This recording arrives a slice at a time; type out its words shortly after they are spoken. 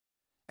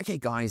Okay,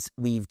 guys,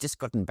 we've just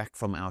gotten back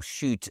from our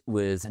shoot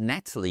with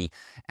Natalie,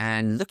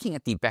 and looking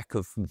at the back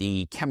of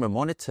the camera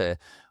monitor,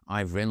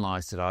 I've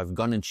realized that I've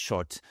gone and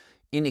shot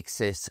in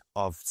excess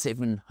of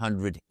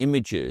 700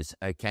 images,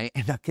 okay?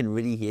 And I can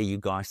really hear you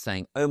guys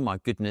saying, oh my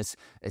goodness,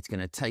 it's going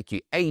to take you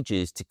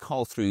ages to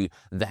cull through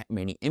that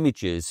many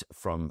images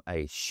from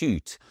a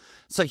shoot.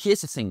 So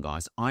here's the thing,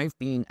 guys. I've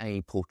been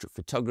a portrait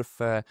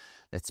photographer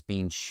that's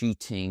been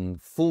shooting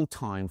full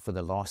time for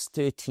the last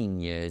 13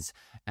 years.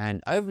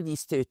 And over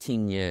these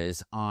 13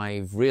 years,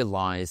 I've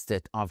realized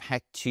that I've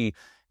had to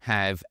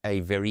have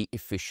a very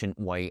efficient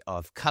way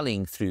of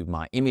culling through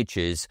my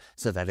images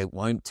so that it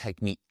won't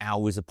take me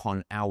hours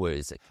upon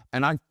hours.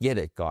 And I get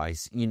it,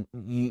 guys.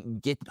 You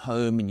get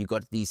home and you've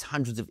got these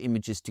hundreds of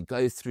images to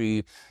go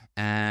through,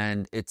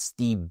 and it's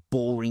the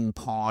boring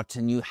part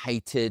and you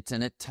hate it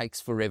and it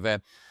takes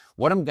forever.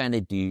 What I'm going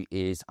to do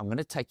is I'm going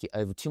to take you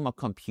over to my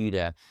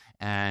computer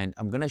and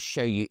I'm going to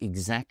show you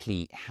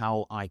exactly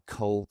how I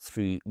cull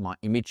through my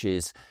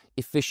images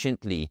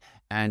efficiently.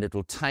 And it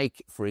will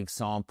take, for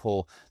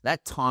example,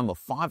 that time of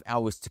 5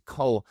 hours to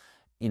cull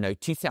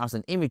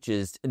 2,000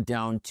 images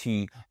down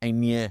to a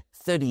mere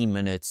 30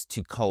 minutes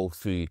to cull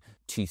through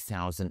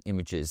 2,000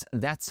 images.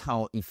 That's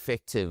how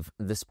effective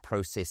this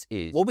process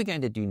is. What we're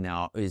going to do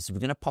now is we're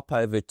going to pop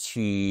over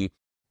to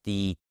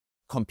the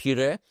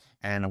computer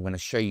and I'm going to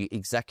show you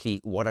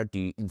exactly what I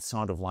do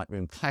inside of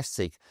Lightroom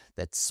Classic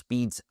that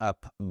speeds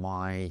up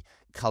my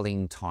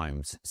culling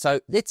times.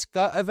 So let's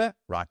go over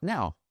right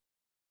now.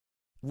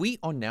 We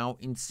are now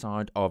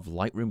inside of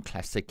Lightroom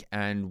Classic,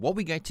 and what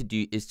we're going to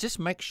do is just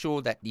make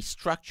sure that the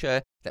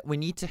structure that we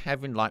need to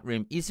have in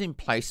Lightroom is in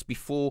place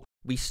before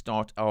we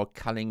start our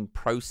culling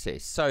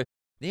process. So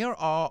there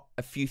are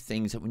a few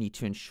things that we need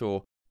to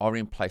ensure are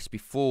in place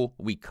before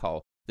we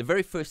cull. The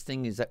very first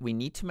thing is that we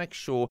need to make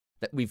sure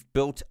that we've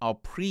built our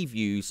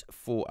previews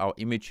for our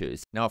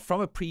images. Now, from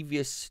a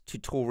previous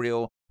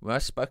tutorial where I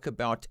spoke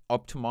about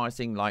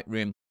optimizing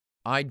Lightroom,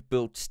 I'd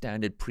built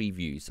standard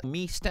previews. For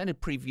me, standard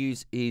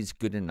previews is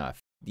good enough.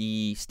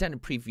 The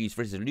standard previews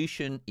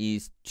resolution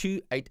is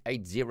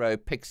 2880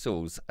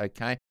 pixels,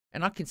 okay?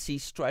 And I can see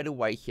straight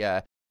away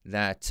here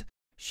that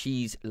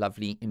she's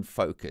lovely in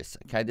focus,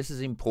 okay? This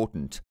is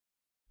important.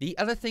 The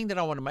other thing that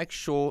I want to make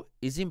sure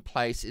is in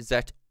place is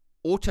that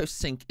auto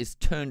sync is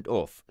turned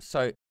off.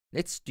 So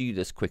let's do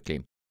this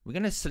quickly. We're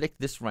going to select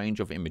this range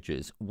of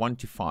images, 1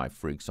 to 5,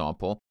 for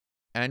example.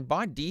 And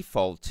by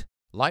default,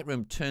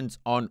 Lightroom turns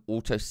on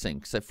auto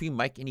sync. So if you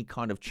make any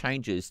kind of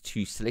changes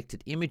to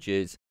selected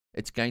images,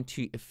 it's going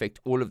to affect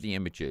all of the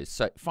images.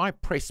 So if I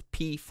press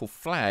P for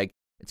flag,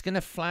 it's going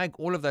to flag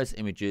all of those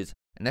images.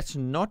 And that's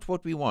not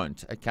what we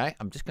want. Okay,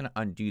 I'm just going to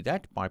undo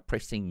that by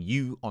pressing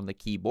U on the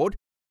keyboard.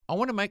 I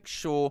want to make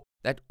sure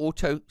that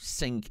auto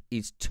sync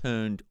is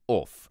turned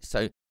off.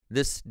 So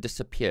this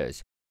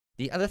disappears.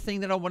 The other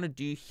thing that I want to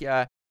do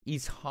here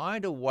is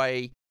hide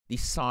away the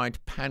side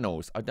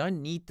panels. I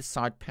don't need the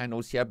side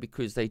panels here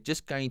because they're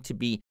just going to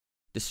be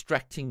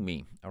distracting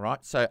me. All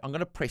right. So I'm going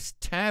to press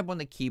tab on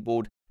the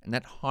keyboard and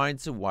that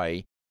hides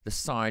away the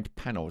side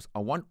panels. I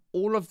want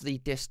all of the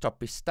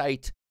desktop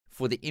estate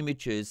for the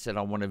images that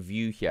I want to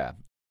view here.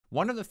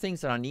 One of the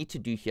things that I need to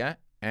do here,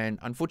 and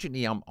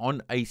unfortunately I'm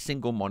on a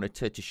single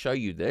monitor to show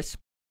you this,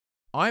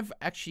 I've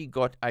actually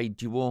got a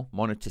dual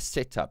monitor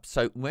setup.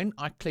 So when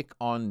I click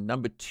on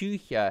number 2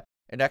 here,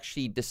 it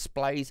actually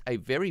displays a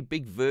very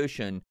big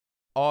version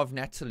of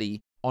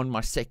Natalie on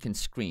my second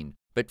screen.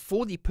 But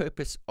for the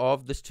purpose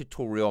of this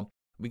tutorial,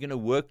 we're going to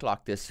work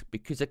like this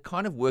because it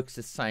kind of works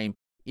the same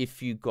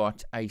if you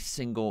got a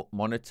single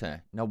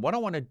monitor. Now, what I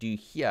want to do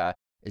here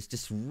is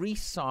just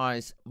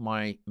resize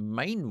my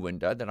main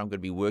window that I'm going to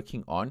be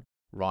working on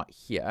right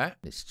here.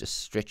 Let's just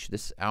stretch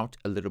this out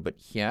a little bit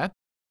here.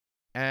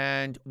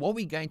 And what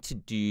we're going to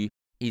do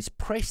is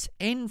press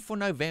N for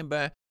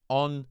November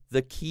on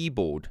the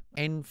keyboard.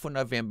 N for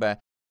November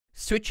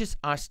switches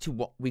us to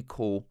what we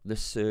call the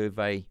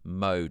survey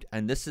mode.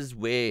 And this is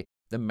where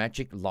the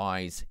magic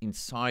lies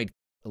inside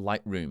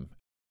Lightroom.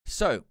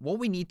 So what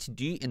we need to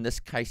do in this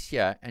case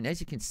here, and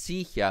as you can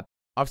see here,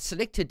 I've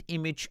selected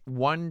image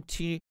 1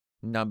 to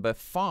number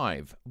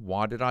 5.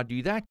 Why did I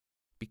do that?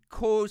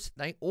 Because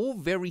they're all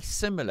very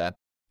similar.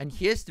 And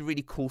here's the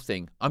really cool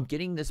thing. I'm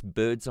getting this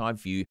bird's eye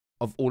view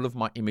of all of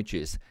my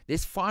images.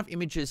 There's 5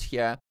 images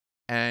here,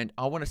 and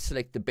I want to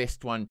select the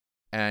best one,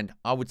 and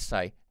I would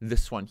say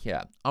this one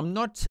here. I'm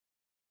not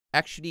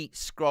actually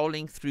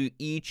scrolling through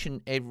each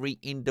and every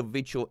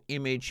individual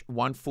image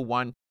one for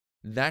one.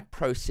 That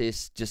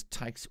process just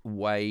takes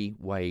way,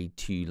 way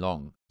too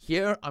long.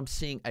 Here I'm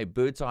seeing a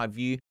bird's eye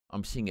view.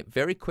 I'm seeing it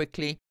very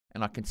quickly,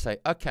 and I can say,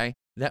 okay,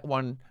 that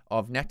one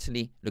of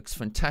Natalie looks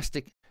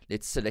fantastic.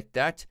 Let's select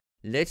that.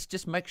 Let's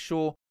just make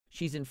sure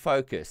she's in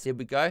focus. There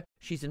we go.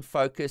 She's in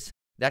focus.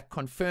 That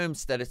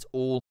confirms that it's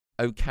all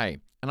okay.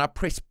 And I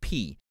press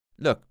P.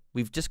 Look,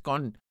 we've just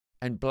gone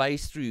and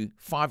blazed through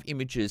 5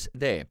 images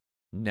there.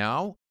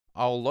 Now,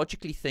 I'll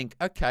logically think,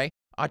 okay,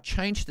 I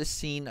changed the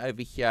scene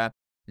over here.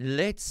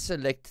 Let's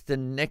select the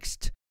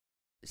next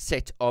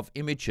set of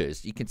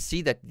images. You can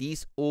see that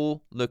these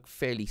all look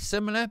fairly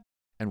similar.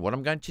 And what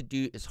I'm going to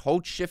do is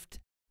hold Shift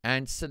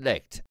and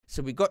select.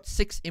 So we got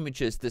 6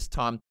 images this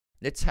time.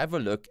 Let's have a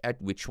look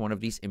at which one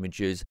of these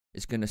images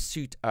is going to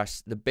suit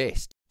us the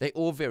best. They're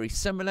all very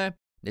similar.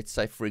 Let's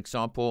say, for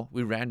example,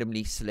 we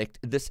randomly select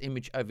this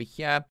image over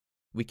here.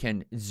 We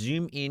can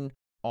zoom in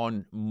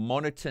on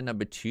monitor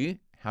number 2.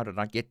 How did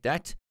I get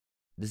that?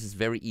 This is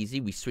very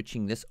easy. We're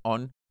switching this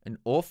on and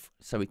off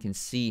so we can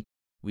see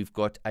we've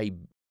got a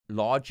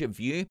larger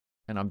view,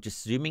 and I'm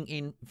just zooming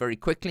in very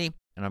quickly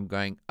and I'm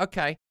going,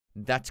 okay,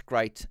 that's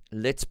great.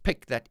 Let's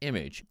pick that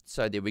image.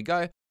 So there we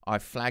go. I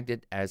flagged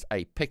it as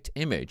a picked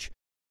image.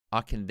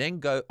 I can then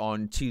go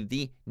on to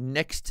the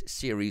next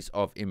series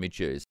of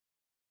images.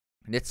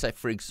 Let's say,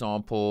 for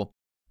example,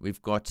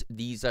 we've got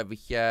these over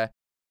here,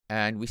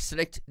 and we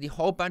select the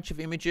whole bunch of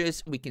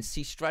images. We can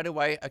see straight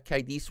away,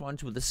 okay, these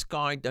ones with the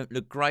sky don't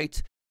look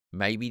great.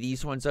 Maybe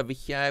these ones over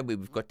here where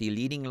we've got the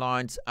leading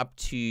lines up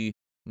to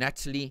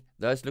Natalie,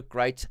 those look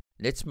great.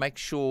 Let's make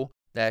sure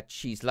that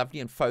she's lovely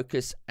and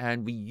focused,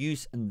 and we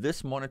use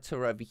this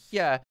monitor over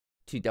here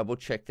to double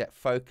check that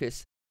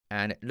focus,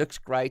 and it looks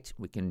great.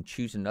 We can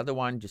choose another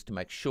one just to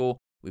make sure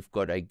we've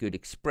got a good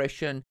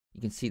expression.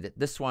 You can see that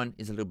this one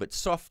is a little bit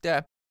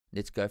softer.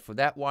 Let's go for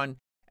that one.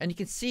 And you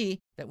can see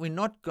that we're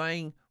not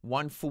going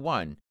one for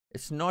one.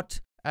 It's not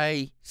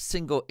a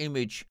single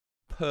image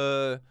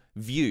per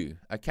view,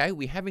 okay?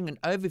 We're having an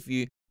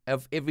overview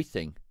of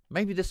everything.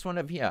 Maybe this one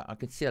over here. I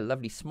can see a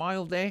lovely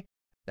smile there.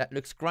 That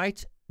looks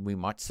great. We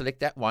might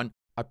select that one.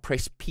 I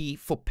press P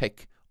for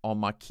pick on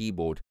my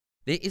keyboard.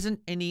 There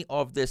isn't any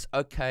of this,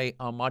 okay,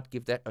 I might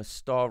give that a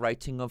star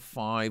rating of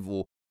 5,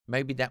 or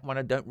maybe that one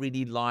I don't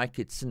really like.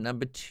 It's a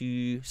number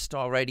 2,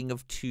 star rating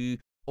of 2,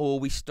 or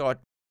we start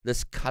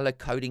this color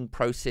coding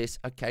process.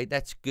 Okay,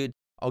 that's good.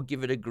 I'll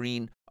give it a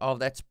green. Oh,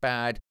 that's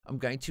bad. I'm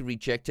going to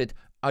reject it.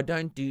 I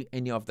don't do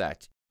any of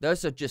that.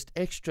 Those are just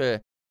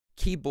extra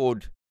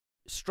keyboard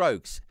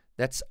strokes.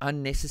 That's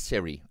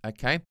unnecessary,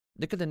 okay?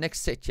 Look at the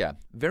next set here.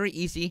 Very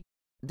easy.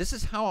 This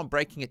is how I'm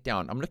breaking it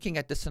down. I'm looking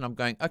at this and I'm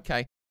going,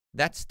 okay,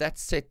 that's that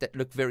set that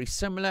look very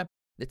similar.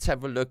 Let's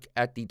have a look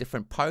at the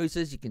different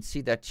poses. You can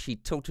see that she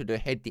tilted her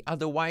head the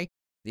other way.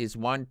 There's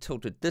one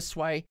tilted this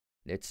way.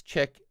 Let's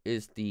check,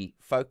 is the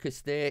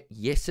focus there?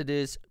 Yes, it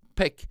is.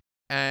 Pick,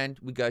 and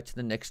we go to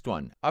the next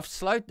one. I've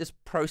slowed this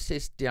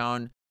process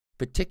down,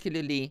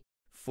 particularly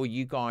for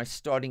you guys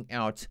starting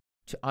out,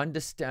 to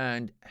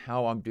understand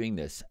how I'm doing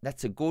this.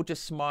 That's a gorgeous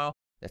smile.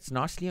 That's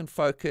nicely in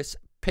focus.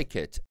 Pick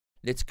it.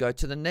 Let's go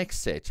to the next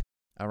set.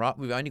 All right,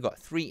 we've only got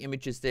 3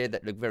 images there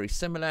that look very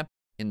similar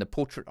in the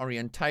portrait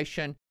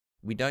orientation.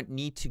 We don't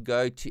need to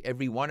go to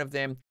every one of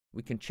them.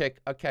 We can check,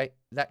 okay,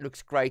 that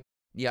looks great.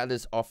 The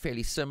others are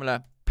fairly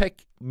similar.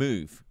 Pick,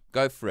 move,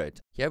 go for it.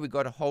 Here we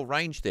got a whole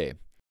range there.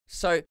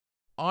 So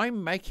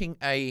I'm making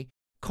a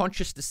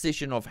conscious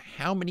decision of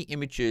how many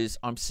images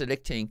I'm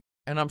selecting,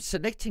 and I'm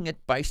selecting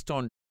it based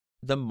on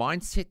the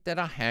mindset that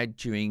I had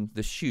during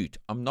the shoot.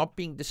 I'm not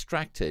being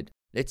distracted.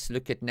 Let's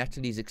look at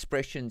Natalie's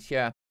expressions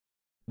here.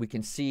 We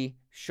can see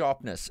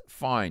sharpness,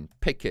 fine,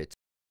 pick it.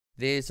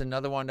 There's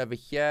another one over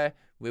here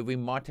where we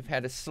might have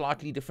had a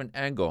slightly different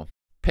angle.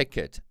 Pick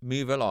it,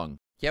 move along.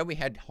 Here we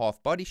had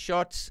half body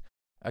shots.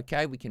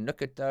 Okay, we can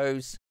look at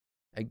those.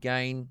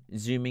 Again,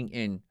 zooming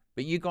in.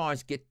 But you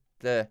guys get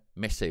the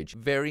message.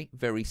 Very,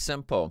 very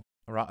simple.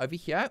 All right, over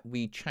here,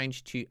 we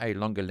changed to a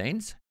longer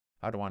lens.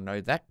 How do I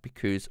know that?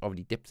 Because of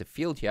the depth of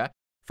field here.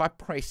 If I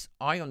press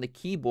I on the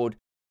keyboard,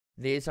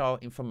 there's our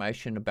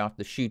information about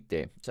the shoot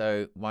there.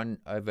 So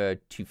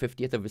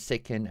 1/250th of a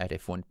second at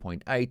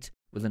f1.8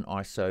 with an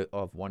ISO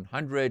of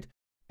 100.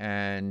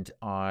 And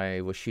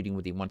I was shooting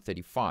with the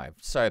 135.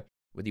 So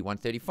with the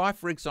 135,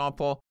 for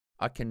example,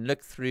 I can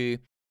look through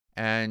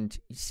and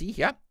you see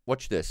here,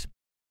 watch this.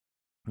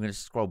 I'm going to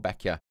scroll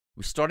back here.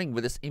 We're starting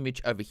with this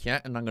image over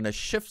here, and I'm going to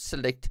shift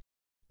select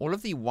all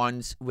of the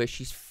ones where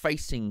she's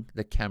facing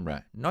the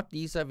camera. Not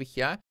these over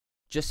here,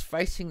 just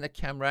facing the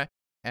camera.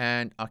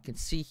 And I can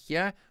see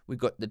here, we've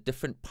got the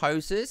different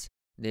poses.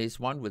 There's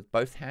one with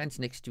both hands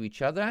next to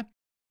each other.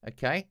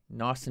 Okay,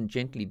 nice and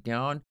gently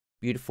down.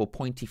 Beautiful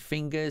pointy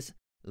fingers.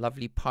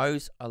 Lovely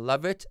pose. I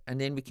love it.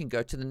 And then we can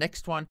go to the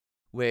next one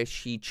where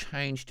she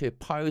changed her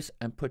pose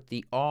and put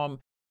the arm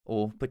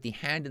or put the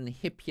hand in the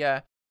hip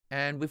here.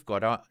 And we've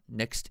got our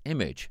next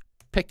image.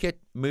 Pick it,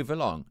 move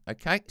along.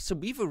 Okay, so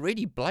we've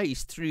already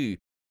blazed through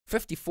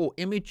 54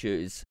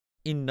 images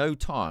in no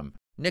time.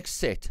 Next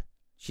set.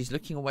 She's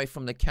looking away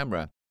from the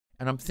camera.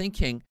 And I'm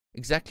thinking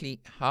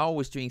exactly how I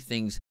was doing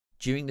things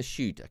during the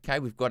shoot. Okay,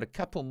 we've got a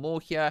couple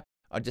more here.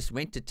 I just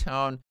went to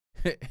town.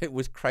 It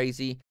was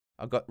crazy.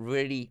 I got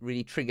really,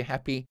 really trigger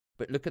happy.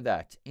 But look at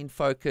that. In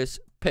focus,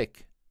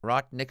 pick.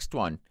 Right, next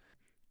one.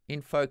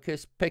 In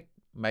focus, pick.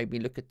 Maybe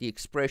look at the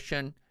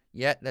expression.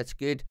 Yeah, that's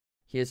good.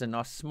 Here's a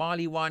nice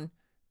smiley one.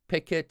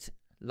 Pick it.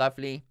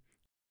 Lovely.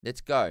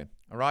 Let's go.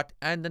 All right,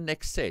 and the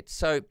next set.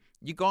 So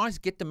you guys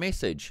get the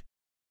message.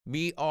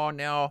 We are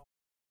now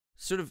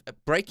sort of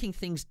breaking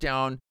things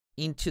down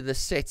into the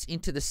sets,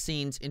 into the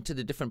scenes, into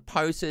the different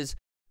poses.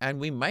 and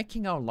we're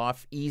making our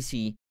life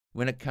easy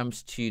when it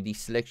comes to the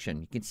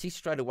selection. You can see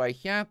straight away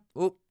here,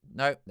 oh,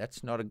 no,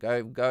 that's not a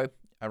go.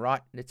 All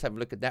right, let's have a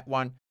look at that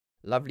one.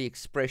 Lovely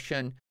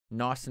expression,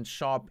 nice and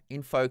sharp,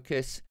 in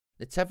focus.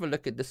 Let's have a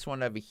look at this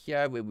one over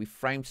here where we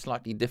frame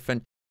slightly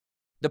different.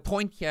 The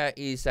point here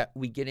is that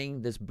we're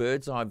getting this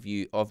bird's eye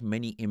view of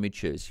many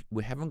images.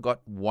 We haven't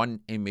got one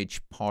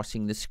image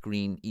passing the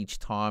screen each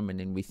time and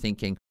then we're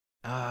thinking,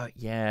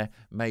 yeah,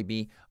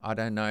 maybe, I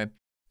don't know.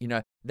 You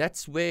know,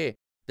 that's where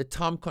the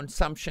time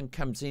consumption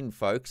comes in,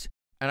 folks.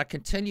 And I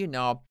can tell you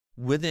now,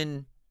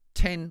 within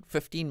 10,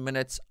 15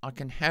 minutes, I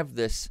can have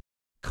this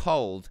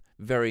culled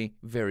very,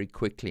 very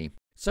quickly.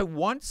 So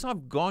once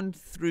I've gone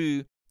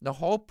through the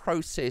whole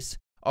process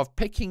of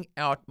picking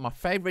out my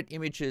favorite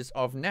images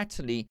of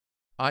Natalie,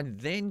 I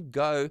then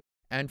go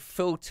and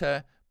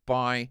filter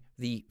by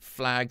the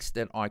flags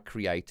that I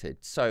created.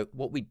 So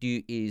what we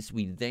do is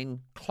we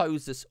then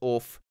close this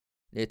off.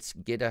 Let's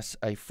get us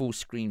a full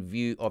screen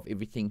view of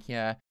everything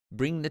here.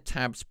 Bring the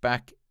tabs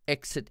back,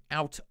 exit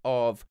out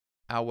of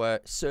our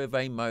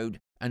survey mode.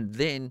 And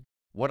then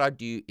what I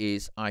do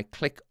is I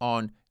click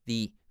on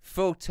the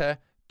filter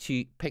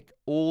to pick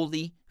all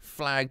the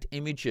flagged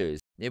images.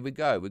 There we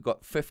go. We've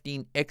got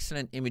 15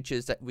 excellent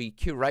images that we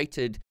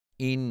curated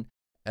in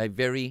a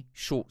very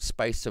short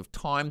space of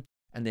time.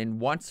 And then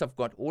once I've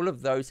got all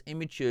of those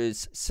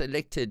images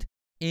selected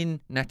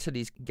in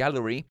Natalie's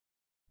gallery,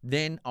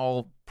 then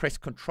I'll press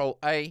Control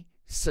A,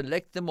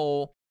 select them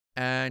all,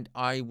 and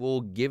I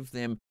will give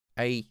them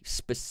a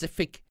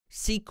specific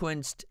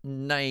sequenced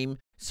name.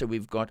 So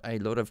we've got a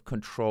lot of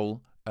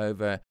control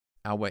over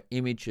our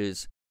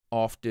images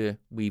after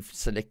we've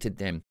selected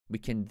them. We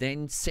can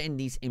then send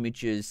these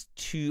images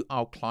to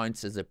our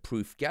clients as a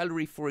proof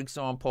gallery, for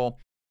example,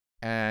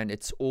 and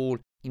it's all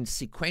in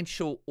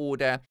sequential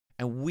order.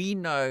 And we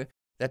know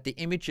that the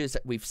images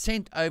that we've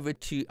sent over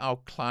to our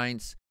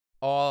clients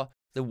are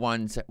the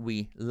ones that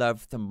we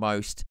love the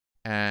most,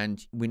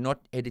 and we're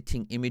not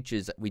editing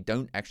images that we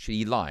don't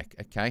actually like,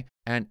 okay?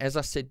 And as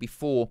I said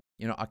before,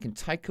 you know, I can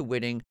take a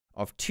wedding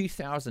of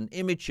 2,000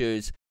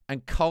 images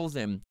and cull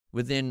them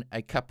within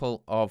a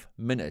couple of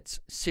minutes.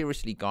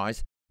 Seriously,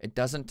 guys, it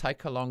doesn't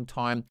take a long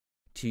time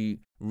to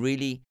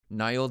really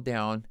nail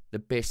down the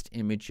best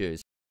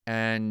images.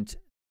 And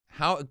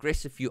how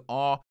aggressive you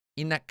are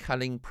in that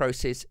culling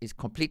process is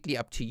completely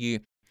up to you.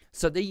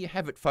 So there you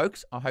have it,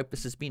 folks. I hope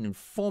this has been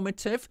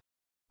informative.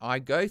 I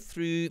go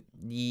through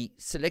the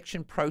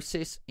selection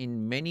process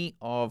in many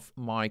of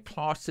my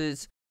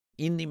classes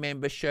in the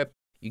membership.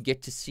 You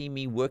get to see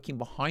me working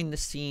behind the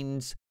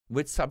scenes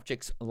with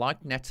subjects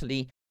like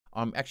Natalie.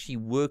 I'm actually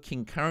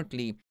working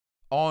currently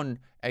on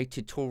a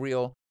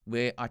tutorial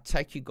where I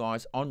take you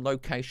guys on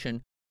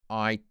location.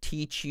 I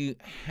teach you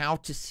how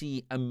to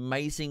see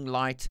amazing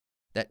light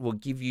that will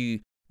give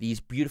you these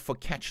beautiful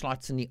catch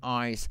lights in the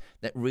eyes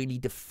that really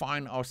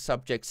define our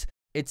subjects.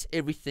 It's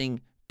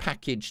everything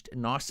packaged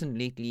nice and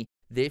neatly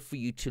there for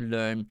you to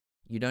learn.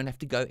 You don't have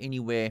to go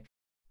anywhere.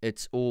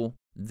 It's all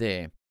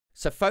there.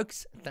 So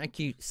folks, thank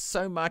you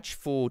so much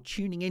for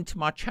tuning into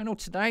my channel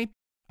today.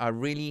 I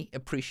really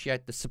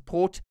appreciate the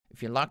support.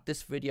 If you like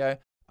this video,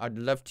 I'd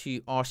love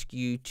to ask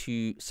you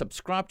to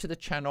subscribe to the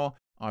channel.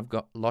 I've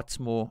got lots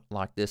more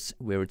like this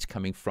where it's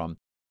coming from.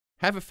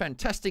 Have a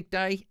fantastic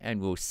day,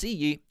 and we'll see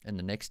you in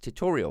the next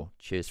tutorial.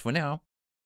 Cheers for now.